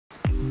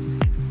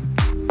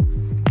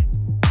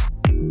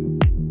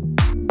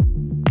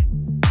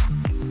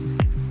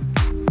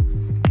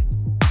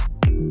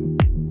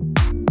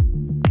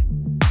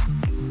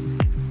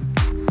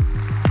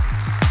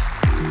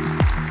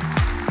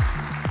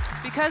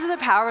Because of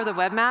the power of the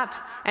web map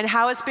and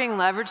how it's being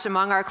leveraged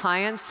among our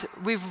clients,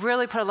 we've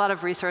really put a lot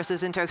of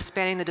resources into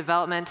expanding the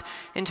development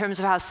in terms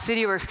of how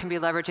Cityworks can be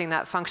leveraging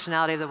that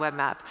functionality of the web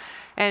map.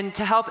 And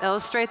to help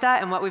illustrate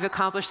that and what we've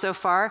accomplished so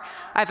far,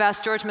 I've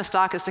asked George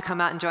Mastakas to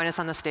come out and join us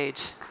on the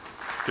stage.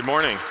 Good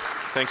morning.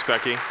 Thanks,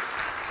 Becky.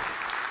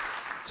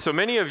 So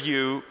many of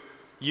you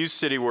use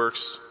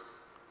Cityworks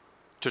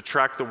to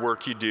track the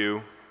work you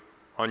do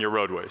on your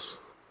roadways.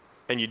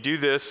 And you do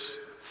this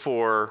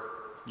for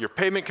your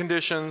pavement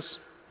conditions,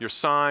 your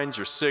signs,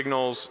 your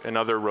signals, and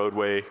other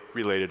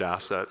roadway-related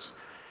assets.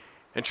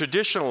 And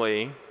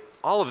traditionally,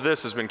 all of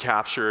this has been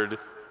captured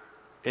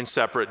in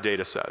separate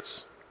data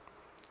sets.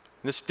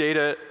 This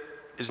data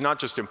is not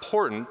just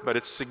important, but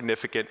it's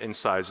significant in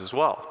size as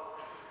well.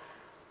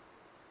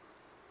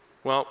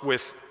 Well,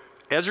 with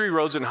ArcGIS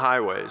Roads and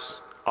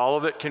Highways, all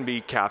of it can be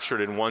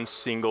captured in one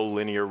single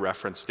linear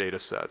reference data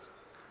set.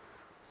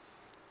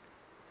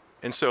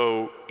 And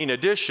so, in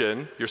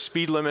addition, your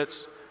speed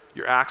limits,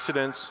 your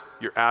accidents,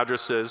 your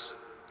addresses,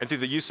 and through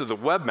the use of the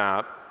web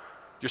map,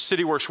 your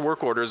Cityworks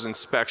work orders,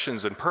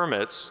 inspections, and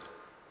permits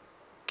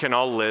can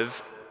all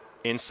live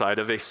inside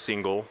of a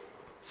single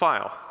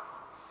file.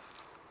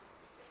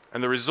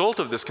 And the result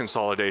of this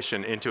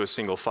consolidation into a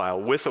single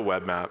file with a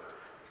web map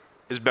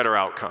is better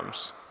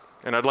outcomes.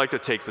 And I'd like to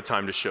take the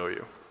time to show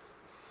you.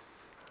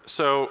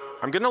 So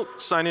I'm going to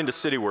sign into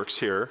Cityworks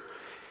here,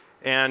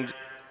 and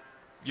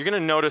you're going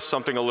to notice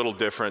something a little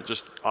different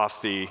just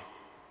off the,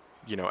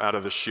 out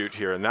of the chute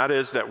here, and that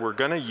is that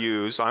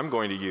I'm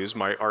going to use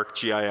my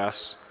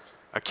ArcGIS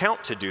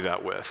account to do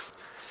that with.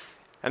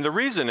 And the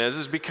reason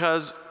is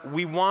because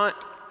we want,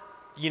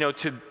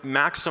 to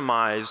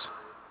maximize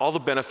all the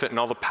benefit and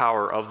all the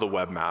power of the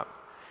web map.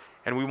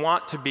 And we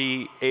want to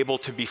be able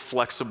to be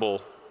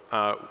flexible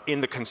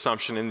in the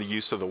consumption, in the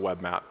use of the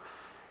web map.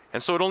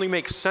 And so it only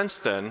makes sense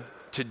then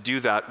to do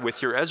that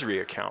with your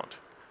Esri account.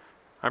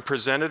 I'm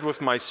presented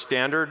with my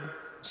standard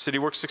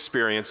Cityworks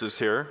experiences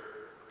here.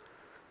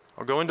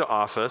 I'll go into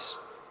Office,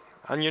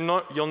 and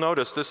you'll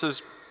notice this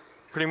is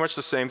pretty much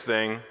the same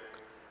thing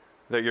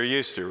that you're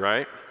used to,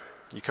 right?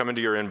 You come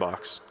into your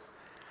inbox.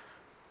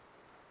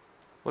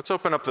 Let's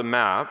open up the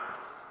map.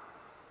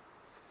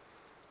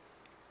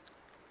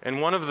 And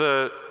one of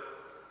the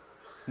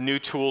new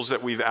tools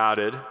that we've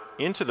added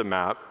into the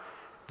map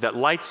that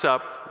lights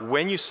up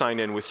when you sign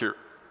in with your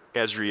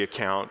Esri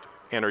account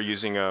and are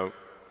using a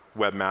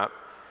web map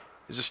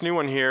is this new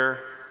one here,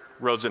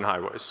 Roads and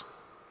Highways.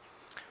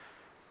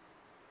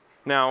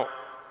 Now,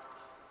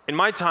 in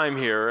my time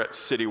here at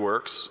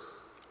Cityworks,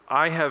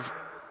 I have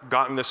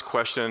gotten this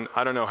question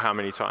I don't know how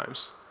many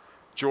times.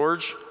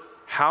 George,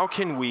 how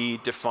can we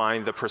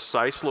define the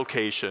precise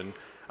location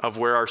of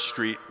where our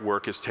street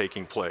work is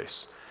taking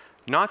place?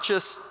 Not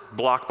just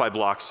block by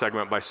block,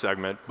 segment by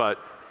segment, but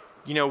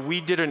we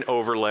did an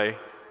overlay,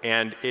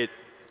 and it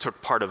took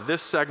part of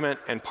this segment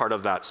and part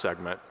of that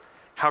segment.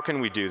 How can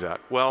we do that?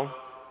 Well,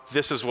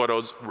 this is what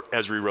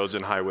Esri Roads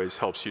and Highways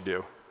helps you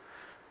do.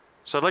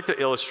 So I'd like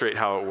to illustrate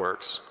how it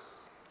works.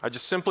 I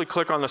just simply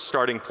click on the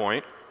starting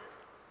point,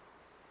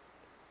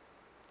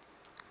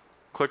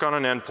 click on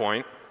an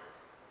endpoint,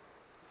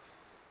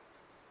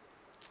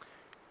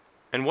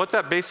 and what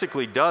that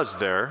basically does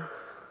there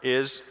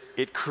is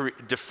it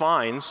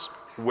defines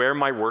where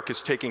my work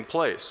is taking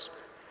place.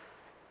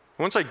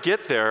 Once I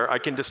get there, I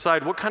can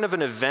decide what kind of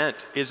an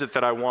event is it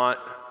that I want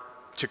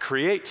to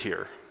create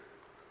here.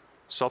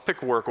 So I'll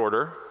pick work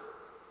order,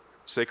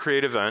 say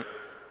create event.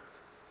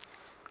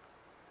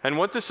 And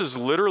what this is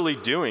literally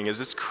doing is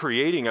it's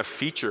creating a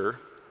feature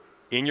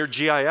in your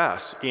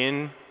GIS,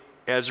 in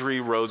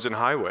Esri Roads and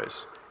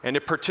Highways. And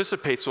it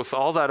participates with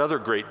all that other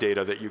great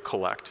data that you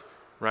collect,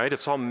 right?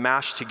 It's all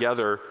mashed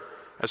together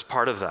as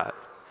part of that.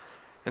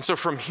 And so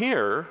from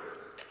here,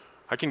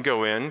 I can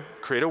go in,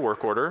 create a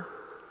work order,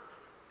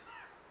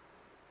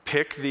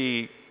 pick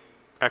the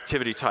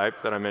activity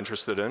type that I'm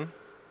interested in,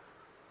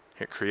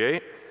 hit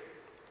create.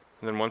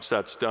 And then once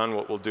that's done,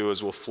 what we'll do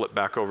is we'll flip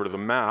back over to the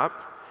map.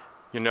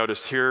 You'll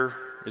notice here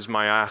is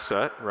my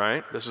asset,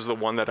 right? This is the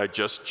one that I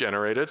just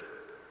generated.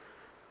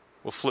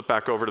 We'll flip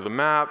back over to the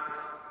map.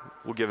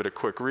 We'll give it a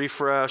quick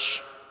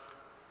refresh.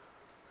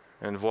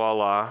 And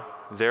voila,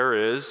 there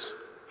is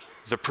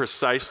the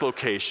precise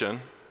location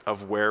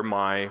of where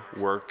my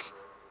work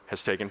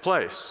has taken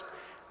place.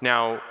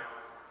 Now,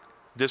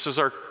 this is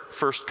our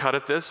first cut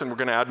at this, and we're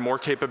going to add more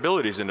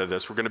capabilities into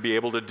this. We're going to be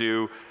able to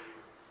do,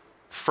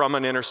 from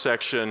an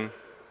intersection,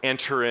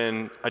 enter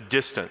in a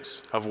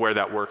distance of where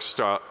that work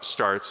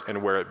starts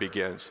and where it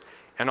begins,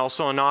 and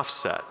also an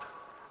offset.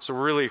 So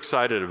we're really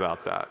excited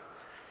about that.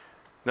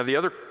 Now, the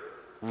other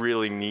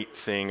really neat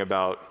thing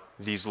about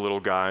these little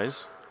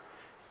guys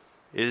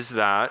is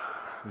that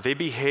they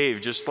behave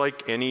just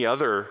like any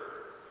other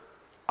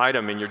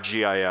item in your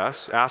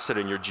GIS, asset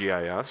in your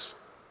GIS,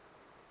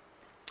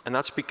 and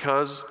that's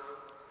because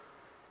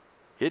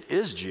it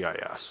is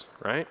GIS,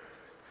 right?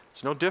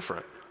 It's no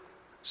different.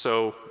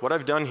 So what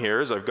I've done here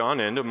is I've gone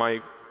into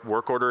my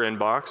work order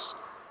inbox,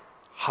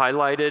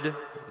 highlighted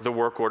the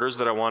work orders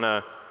that I want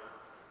to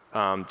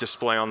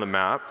display on the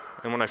map.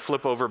 And when I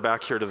flip over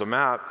back here to the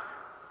map,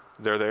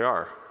 there they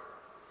are.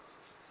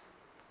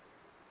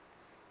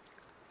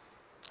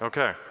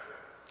 OK.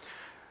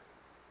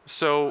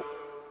 So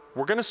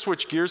we're going to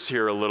switch gears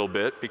here a little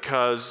bit,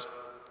 because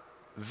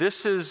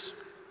this is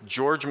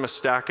George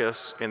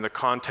Mastakas in the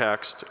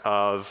context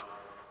of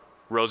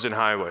roads and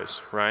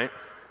highways, right?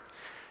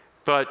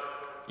 But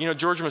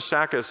George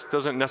Mastakas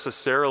doesn't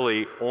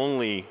necessarily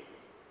only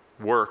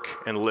work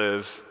and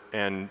live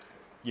and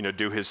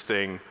do his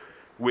thing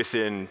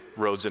within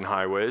roads and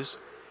highways.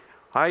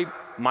 I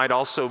might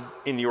also,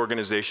 in the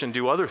organization,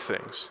 do other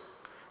things.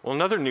 Well,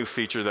 another new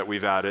feature that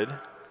we've added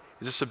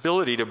is this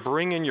ability to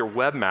bring in your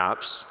web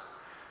maps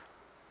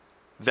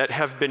that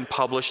have been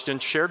published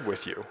and shared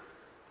with you.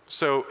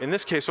 So in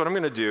this case, what I'm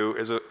going to do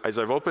is, as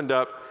I've opened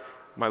up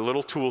my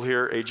little tool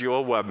here,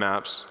 ArcGIS Web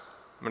Maps,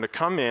 I'm going to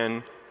come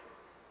in,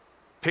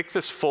 pick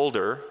this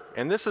folder,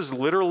 and this is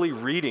literally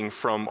reading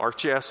from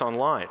ArcGIS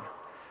Online.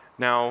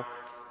 Now,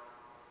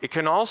 it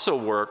can also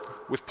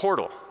work with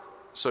Portal.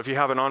 So if you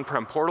have an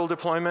on-prem Portal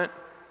deployment,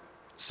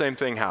 same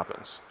thing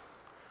happens.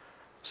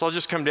 So I'll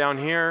just come down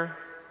here,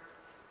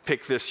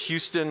 pick this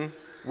Houston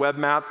web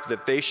map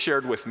that they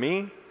shared with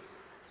me.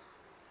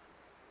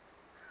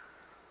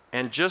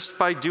 And just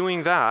by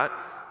doing that,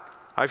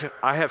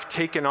 I have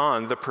taken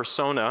on the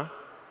persona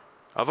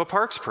of a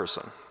parks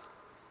person.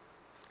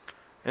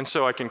 And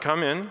so I can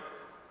come in,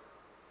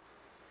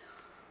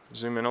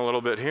 zoom in a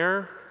little bit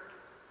here,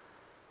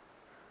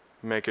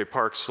 make a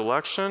park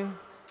selection,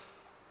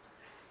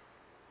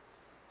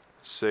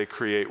 say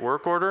create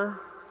work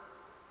order,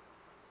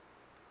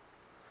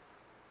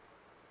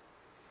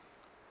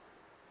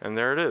 and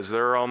there it is.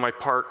 There are all my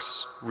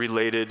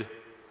parks-related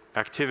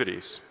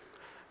activities.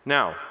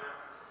 Now,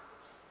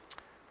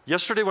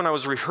 yesterday when I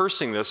was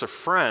rehearsing this, a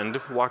friend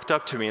walked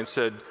up to me and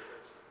said,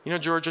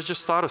 George, I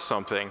just thought of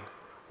something.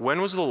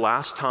 When was the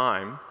last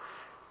time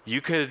you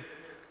could,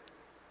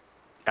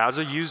 as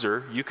a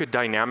user, you could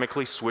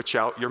dynamically switch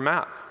out your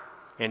map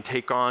and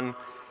take on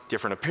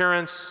different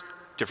appearance,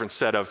 different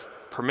set of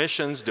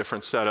permissions,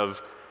 different set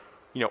of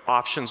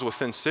options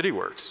within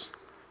Cityworks?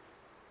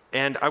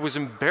 And I was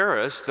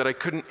embarrassed that I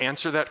couldn't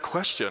answer that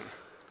question,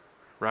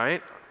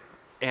 right?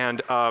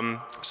 And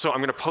so I'm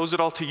going to pose it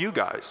all to you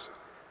guys.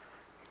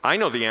 I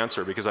know the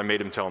answer because I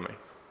made him tell me.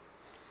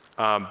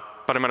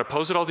 But I'm going to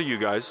pose it all to you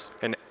guys,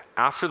 and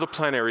after the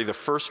plenary, the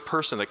first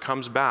person that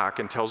comes back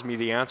and tells me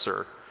the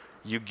answer,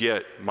 you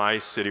get my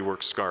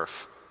Cityworks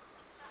scarf.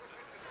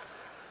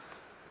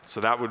 So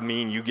that would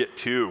mean you get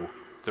 2.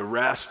 The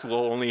rest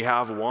will only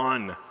have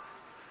 1,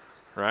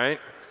 right?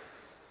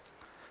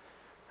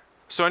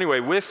 So anyway,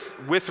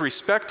 with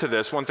respect to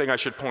this, one thing I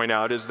should point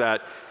out is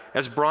that,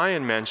 as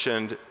Brian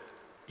mentioned,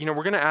 we're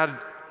going to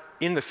add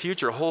in the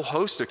future a whole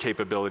host of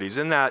capabilities,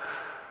 in that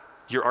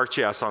your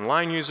ArcGIS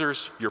Online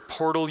users, your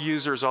Portal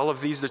users, all of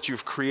these that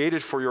you've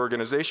created for your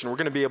organization, we're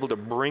going to be able to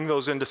bring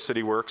those into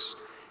Cityworks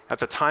at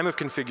the time of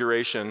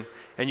configuration,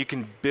 and you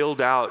can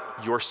build out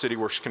your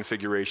Cityworks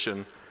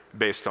configuration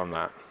based on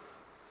that.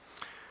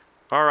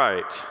 All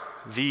right,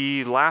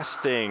 the last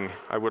thing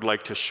I would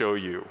like to show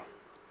you.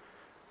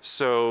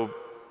 So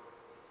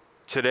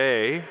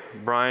today,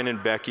 Brian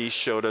and Becky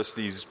showed us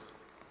these.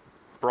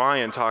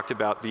 Brian talked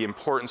about the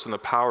importance and the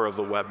power of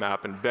the web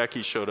map, and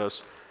Becky showed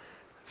us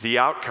the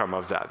outcome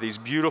of that, these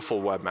beautiful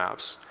web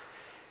maps.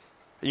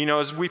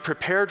 As we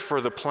prepared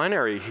for the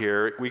plenary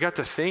here, we got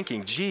to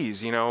thinking,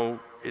 geez,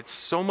 it's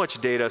so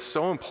much data,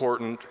 so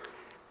important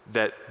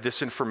that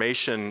this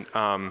information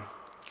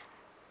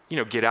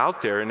get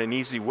out there in an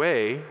easy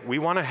way. We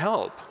want to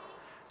help.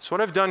 So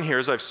what I've done here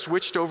is I've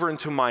switched over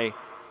into my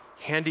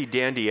handy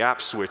dandy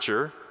app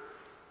switcher,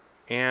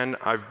 and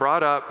I've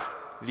brought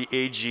up the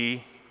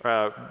AG,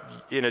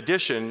 in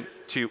addition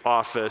to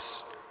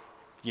Office,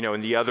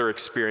 and the other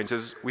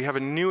experiences, we have a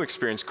new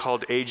experience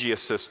called AG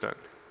Assistant.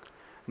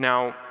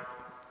 Now,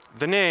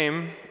 the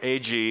name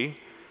AG,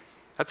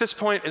 at this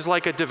point, is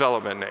like a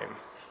development name.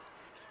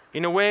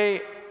 In a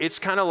way, it's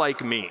kind of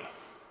like me.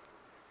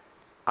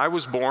 I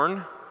was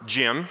born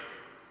Jim.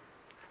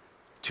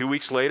 2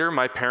 weeks later,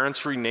 my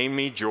parents renamed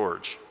me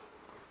George,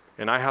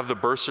 and I have the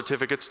birth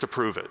certificates to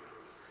prove it.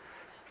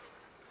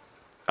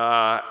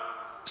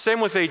 Same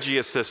with AG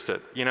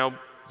Assistant.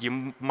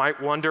 You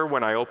might wonder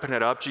when I open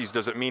it up, geez,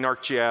 does it mean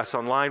ArcGIS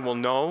Online? Well,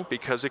 no,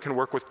 because it can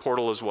work with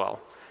Portal as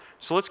well.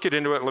 So let's get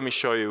into it. Let me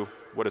show you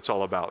what it's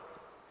all about.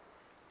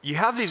 You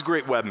have these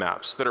great web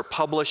maps that are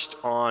published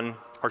on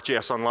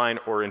ArcGIS Online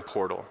or in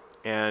Portal.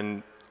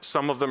 And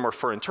some of them are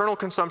for internal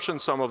consumption.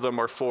 Some of them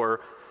are for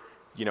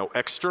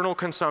external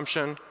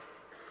consumption.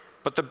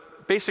 But the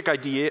basic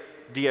idea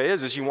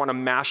is you want to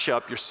mash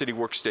up your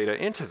Cityworks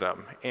data into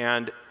them.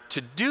 And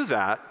to do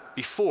that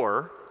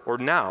before, or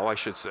now, I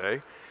should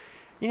say,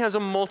 it's a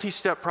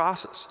multi-step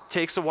process. It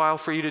takes a while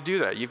for you to do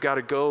that. You've got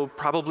to go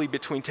probably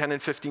between 10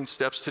 and 15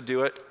 steps to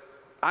do it.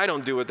 I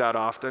don't do it that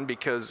often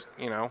because,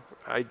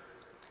 I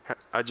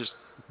just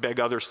beg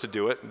others to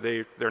do it.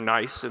 They're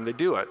nice and they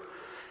do it.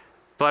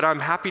 But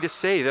I'm happy to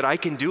say that I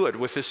can do it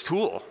with this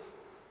tool,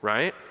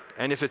 right?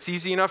 And if it's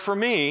easy enough for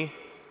me,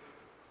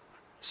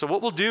 So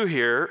what we'll do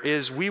here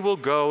is we will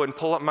go and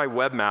pull up my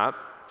web map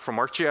from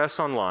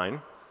ArcGIS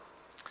Online.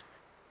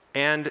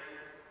 And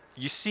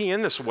you see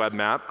in this web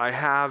map, I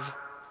have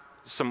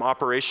some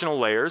operational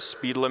layers,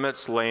 speed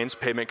limits, lanes,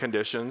 pavement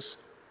conditions,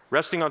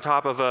 resting on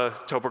top of a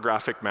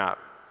topographic map.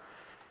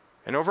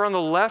 And over on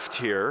the left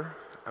here,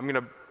 I'm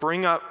going to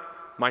bring up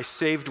my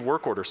saved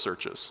work order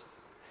searches.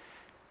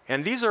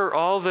 And these are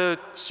all the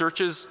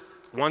searches,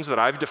 ones that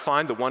I've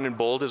defined. The one in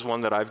bold is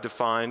one that I've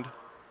defined.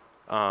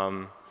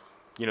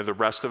 The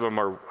rest of them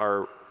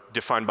are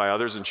defined by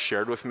others and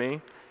shared with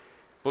me.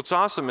 What's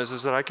awesome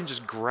is that I can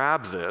just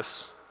grab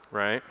this,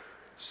 right?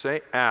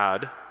 Say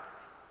add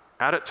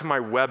it to my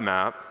web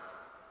map,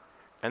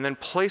 and then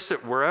place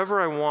it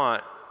wherever I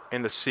want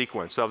in the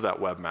sequence of that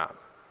web map.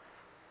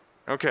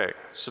 Okay,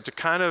 so to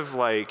kind of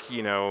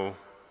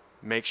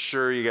make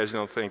sure you guys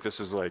don't think this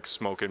is like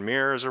smoke and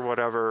mirrors or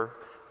whatever,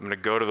 I'm going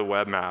to go to the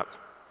web map,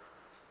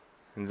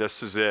 and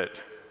this is it.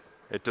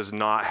 It does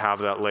not have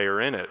that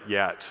layer in it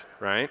yet,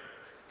 right?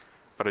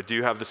 But I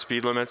do have the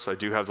speed limits, I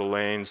do have the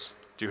lanes,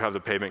 do have the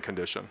pavement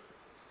condition.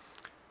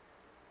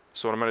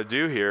 So what I'm going to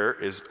do here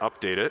is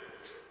update it.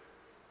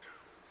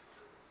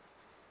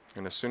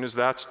 And as soon as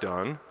that's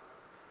done,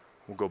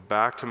 we'll go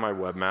back to my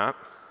web map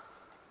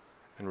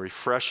and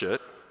refresh it.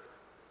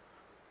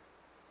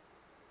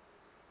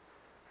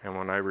 And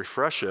when I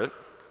refresh it,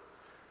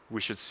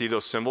 we should see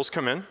those symbols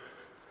come in,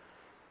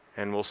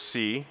 and we'll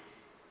see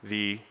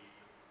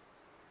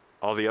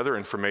all the other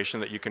information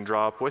that you can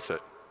draw up with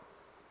it.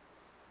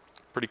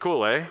 Pretty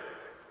cool, eh?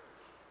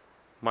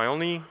 I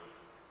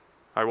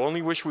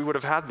only wish we would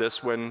have had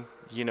this when,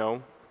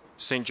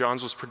 St.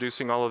 John's was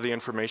producing all of the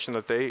information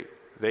that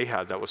they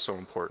had that was so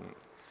important.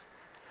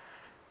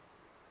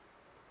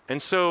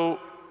 And so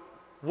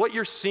what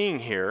you're seeing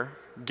here,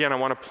 again, I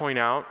want to point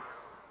out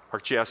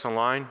ArcGIS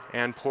Online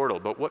and Portal,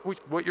 but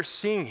what you're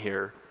seeing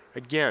here,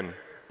 again,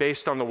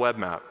 based on the web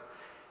map.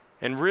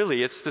 And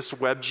really, it's this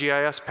Web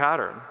GIS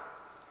pattern.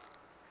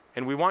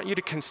 And we want you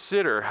to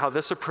consider how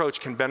this approach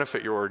can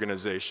benefit your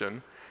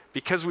organization,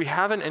 because we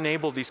haven't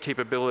enabled these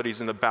capabilities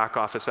in the back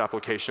office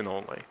application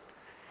only.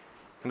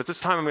 And at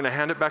this time, I'm going to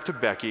hand it back to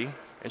Becky,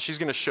 and she's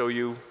going to show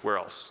you where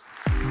else.